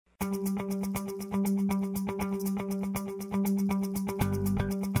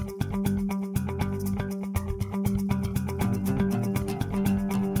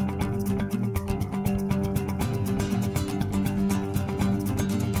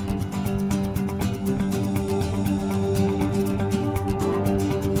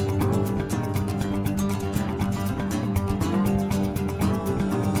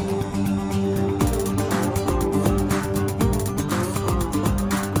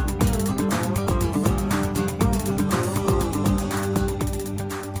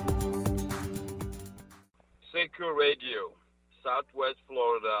Radio, Southwest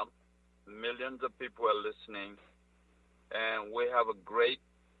Florida. Millions of people are listening, and we have a great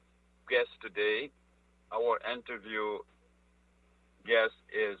guest today. Our interview guest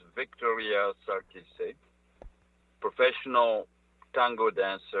is Victoria Sarquisse, professional tango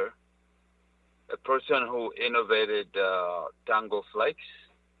dancer, a person who innovated Tangoflex,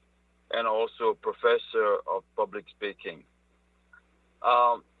 and also professor of public speaking.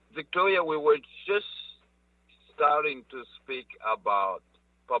 Victoria, we were just starting to speak about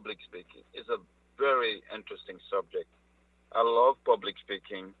public speaking. It's a very interesting subject. I love public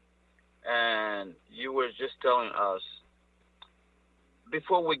speaking, and you were just telling us,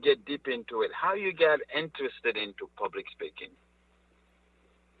 before we get deep into it, how you got interested into public speaking.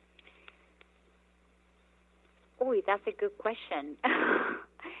 Oh, that's a good question.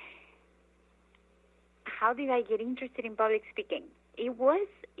 How did I get interested in public speaking? It was,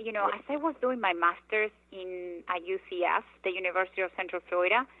 as I was doing my master's at UCF, the University of Central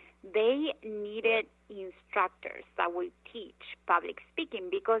Florida, they needed instructors that will teach public speaking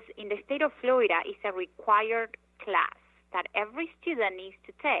because in the state of Florida, it's a required class that every student needs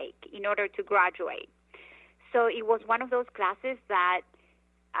to take in order to graduate. So it was one of those classes that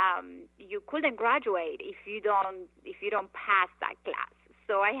you couldn't graduate if you don't pass that class.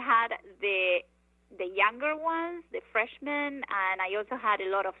 So I had the younger ones, the freshmen, and I also had a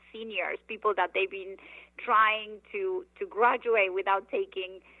lot of seniors, people that they've been trying to graduate without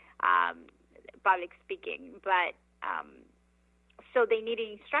taking public speaking. But so they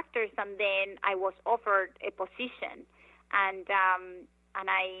needed instructors, and then I was offered a position, and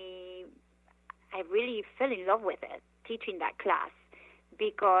I really fell in love with it, teaching that class,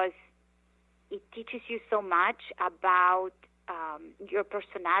 because it teaches you so much about your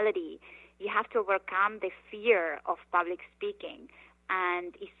personality. You have to overcome the fear of public speaking.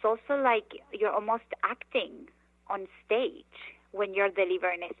 And it's also like you're almost acting on stage when you're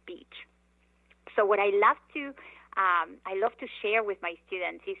delivering a speech. So what I love to share with my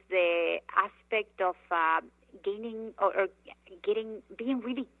students is the aspect of being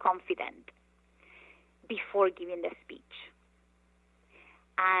really confident before giving the speech.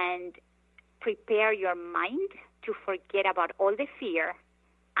 And prepare your mind to forget about all the fear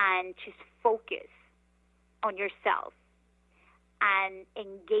and just focus on yourself and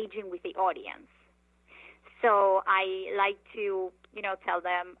engaging with the audience. So I like to, tell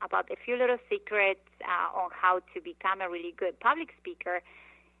them about a few little secrets on how to become a really good public speaker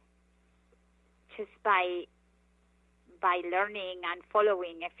just by learning and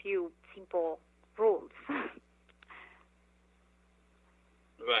following a few simple rules.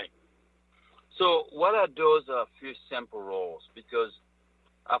 Right. So what are those few simple rules? Because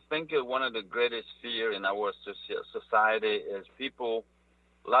I think one of the greatest fear in our society is a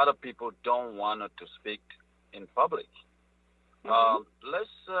lot of people don't want to speak in public. Mm-hmm.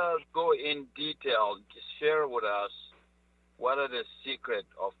 Let's go in detail. Share with us what are the secrets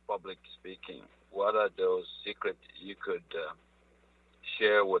of public speaking. What are those secrets you could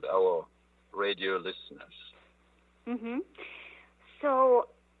share with our radio listeners? Mm-hmm. So,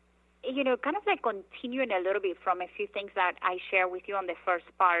 kind of like continuing a little bit from a few things that I share with you on the first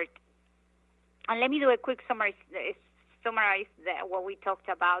part. And let me do a quick summarize what we talked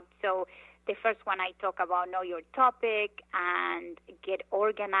about. So the first one I talk about, know your topic and get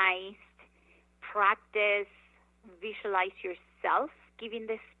organized, practice, visualize yourself giving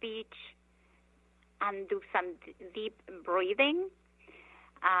the speech, and do some deep breathing.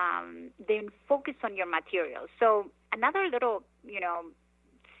 Then focus on your material. So another little,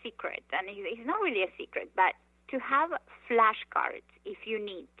 secret, and it's not really a secret, but to have flashcards if you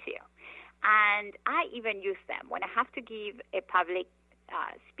need to. And I even use them when I have to give a public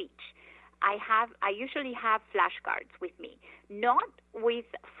speech. I usually have flashcards with me, not with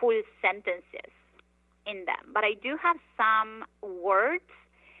full sentences in them, but I do have some words,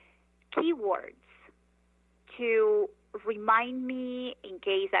 keywords, to remind me in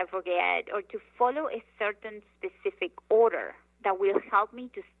case I forget, or to follow a certain specific order that will help me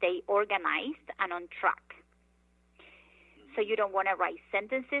to stay organized and on track. so you don't want to write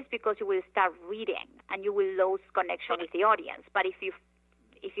sentences because you will start reading and you will lose connection with the audience. But if you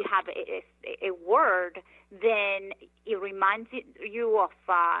have a word, then it reminds you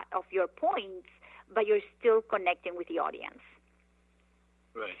of your points, but you're still connecting with the audience.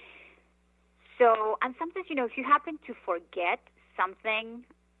 Right. So, and sometimes, if you happen to forget something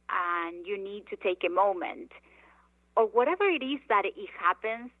and you need to take a moment, or whatever it is that it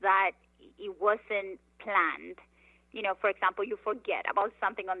happens that it wasn't planned, for example, you forget about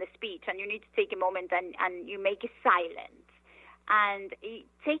something on the speech and you need to take a moment and you make a silence. And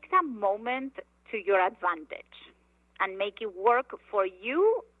take that moment to your advantage and make it work for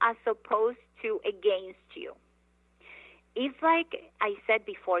you as opposed to against you. It's like I said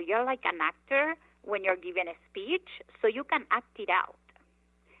before, you're like an actor when you're giving a speech, so you can act it out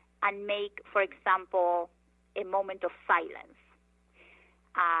and make, for example, a moment of silence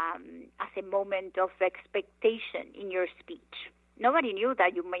as a moment of expectation in your speech. Nobody knew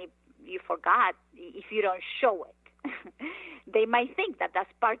that you forgot if you don't show it. They might think that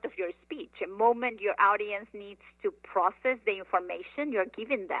that's part of your speech, a moment your audience needs to process the information you're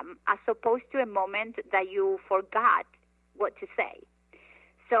giving them, as opposed to a moment that you forgot what to say.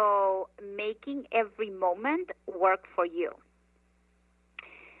 So making every moment work for you.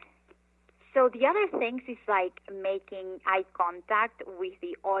 So the other things is like making eye contact with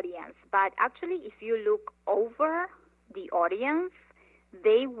the audience. But actually, if you look over the audience,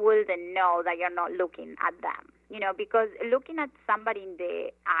 they wouldn't know that you're not looking at them. Because looking at somebody in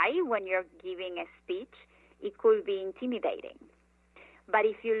the eye when you're giving a speech, it could be intimidating. But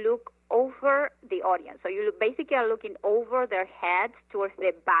if you look over the audience, so you basically are looking over their heads towards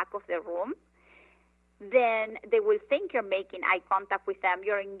the back of the room, then they will think you're making eye contact with them.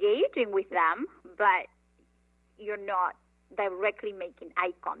 You're engaging with them, but you're not directly making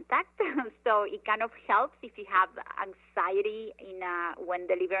eye contact. So it kind of helps if you have anxiety when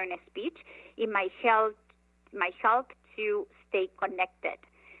delivering a speech. It might help to stay connected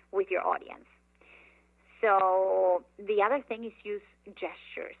with your audience. So the other thing is use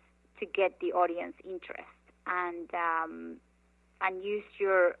gestures to get the audience interest, and use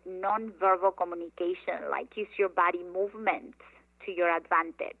your nonverbal communication, like use your body movements to your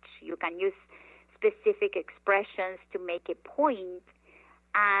advantage. You can use specific expressions to make a point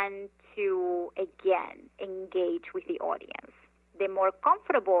and to, again, engage with the audience. The more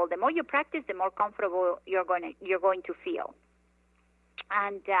you practice, the more comfortable you're going to feel.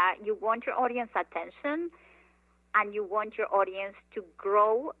 And you want your audience attention, and you want your audience to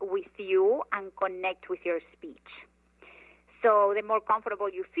grow with you and connect with your speech. So the more comfortable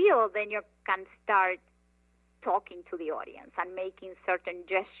you feel, then you can start talking to the audience and making certain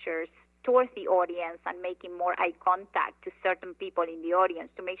gestures towards the audience and making more eye contact to certain people in the audience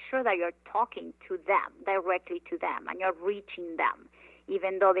to make sure that you're talking to them, directly to them, and you're reaching them,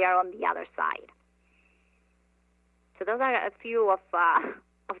 even though they are on the other side. So those are a few of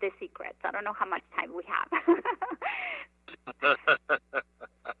the secrets. I don't know how much time we have.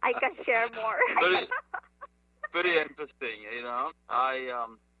 I can share more. Pretty interesting.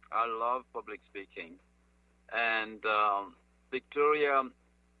 I love public speaking, and Victoria,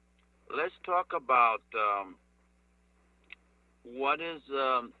 let's talk about what is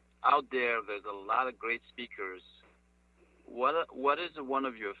out there. There's a lot of great speakers. What is one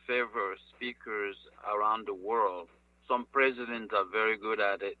of your favorite speakers around the world? Some presidents are very good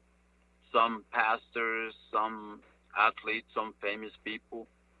at it. Some pastors, some athletes, some famous people.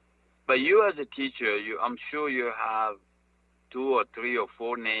 But you as a teacher, I'm sure you have 2 or 3 or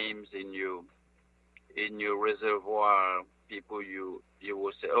 4 names in your reservoir. People you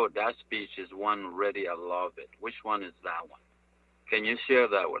will say, oh, that speech is one ready, I love it. Which one is that one? Can you share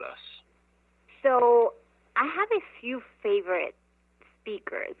that with us? So I have a few favorite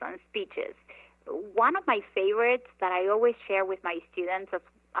speakers and speeches. One of my favorites that I always share with my students as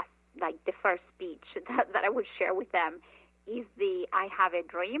like the first speech that I would share with them is the I Have a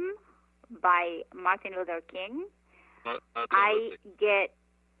Dream by Martin Luther King. I get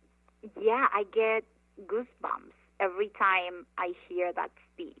goosebumps every time I hear that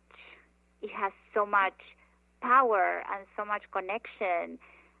speech. It has so much power and so much connection,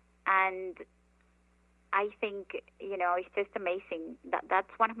 and I think, it's just amazing. That's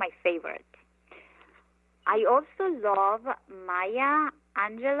one of my favorites. I also love Maya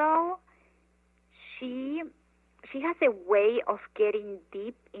Angelou. She has a way of getting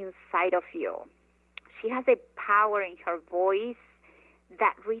deep inside of you. She has a power in her voice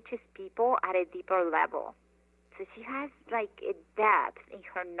that reaches people at a deeper level. So she has like a depth in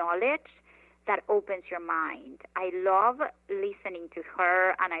her knowledge that opens your mind. I love listening to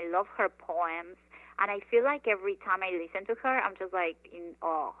her, and I love her poems. And I feel like every time I listen to her, I'm just like in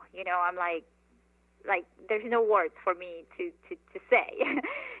awe. I'm like there's no words for me to say.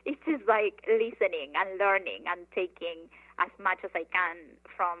 It's just like listening and learning and taking as much as I can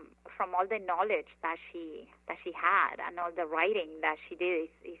from all the knowledge that she had, and all the writing that she did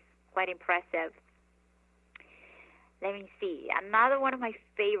is quite impressive. Let me see. Another one of my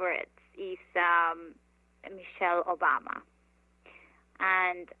favorites is Michelle Obama.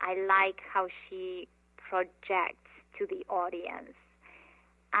 And I like how she projects to the audience.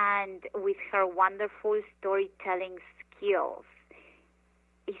 And with her wonderful storytelling skills,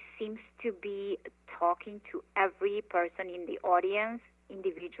 it seems to be talking to every person in the audience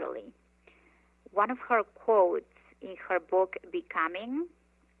individually. One of her quotes in her book, Becoming,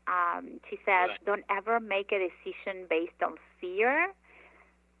 she says, "Don't ever make a decision based on fear.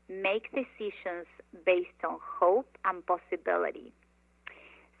 Make decisions based on hope and possibility."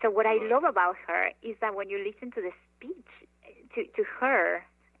 So what I love about her is that when you listen to the speech to her,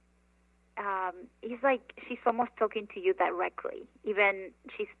 it's like she's almost talking to you directly. Even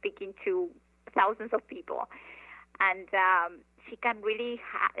she's speaking to thousands of people. And she can really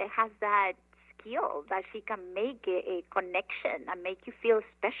has that skill that she can make a connection and make you feel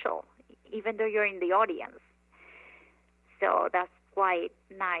special, even though you're in the audience. So that's quite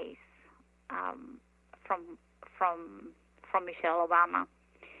nice from Michelle Obama.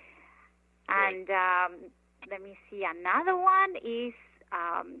 And let me see, another one is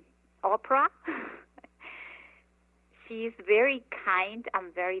Oprah. She's very kind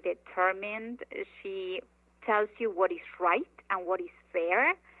and very determined. She tells you what is right and what is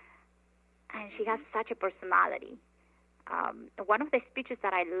fair, and she has such a personality. One of the speeches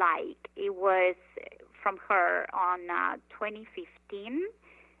that I like, it was from her on 2015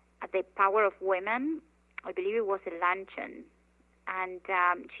 at the Power of Women. I believe it was a luncheon. And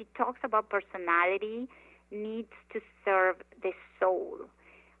she talks about personality needs to serve the soul,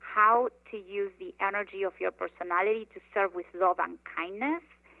 how to use the energy of your personality to serve with love and kindness,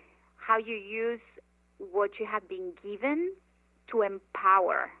 how you use what you have been given to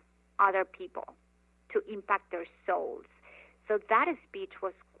empower other people, to impact their souls. So that speech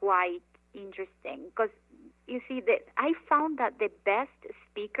was quite interesting because, you see, I found that the best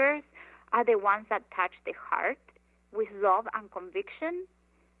speakers are the ones that touch the heart with love and conviction,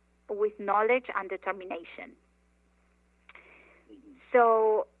 with knowledge and determination.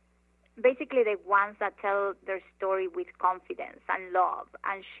 So basically the ones that tell their story with confidence and love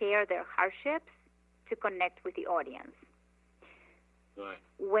and share their hardships to connect with the audience. Right.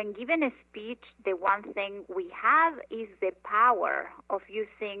 When given a speech, the one thing we have is the power of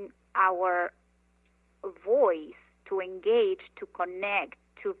using our voice to engage, to connect,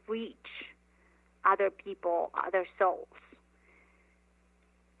 to reach other people, other souls.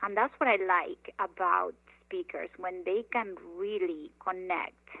 And that's what I like about speakers, when they can really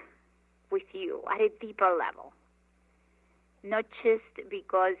connect with you at a deeper level. Not just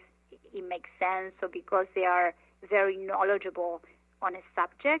because it makes sense or because they are very knowledgeable on a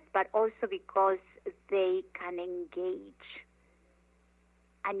subject, but also because they can engage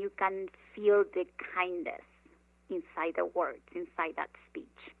and you can feel the kindness inside the words, inside that speech.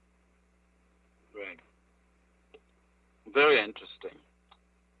 Right. Very interesting.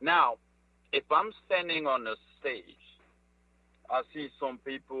 Now, if I'm standing on a stage, I see some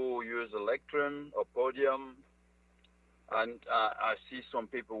people use a lectern or podium, and I see some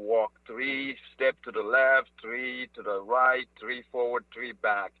people walk 3 steps to the left, 3 to the right, 3 forward, 3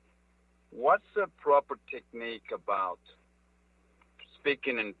 back. What's the proper technique about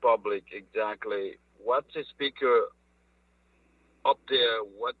speaking in public exactly? What's a speaker up there,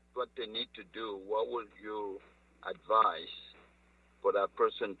 what they need to do? What would you advise for that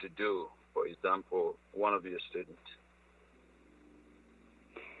person to do, for example, one of your students?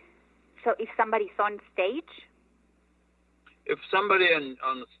 So if somebody's on stage? If somebody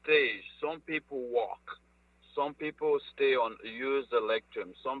on stage, some people walk, some people use the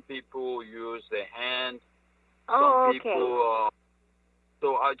lectern, some people use their hand, some people.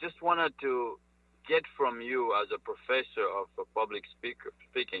 So I just wanted to get from you, as a professor of public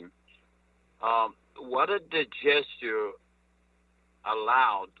speaking, what are the gestures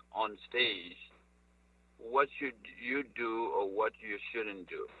allowed on stage? What should you do or what you shouldn't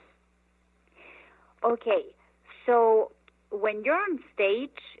do? Okay, so when you're on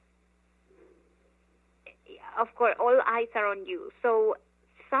stage, of course, all eyes are on you. So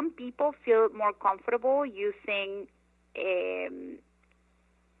some people feel more comfortable using, they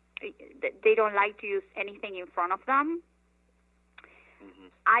don't like to use anything in front of them. Mm-hmm.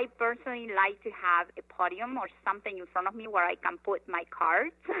 I personally like to have a podium or something in front of me where I can put my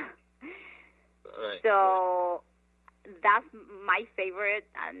cards. Right. So that's my favorite,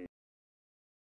 and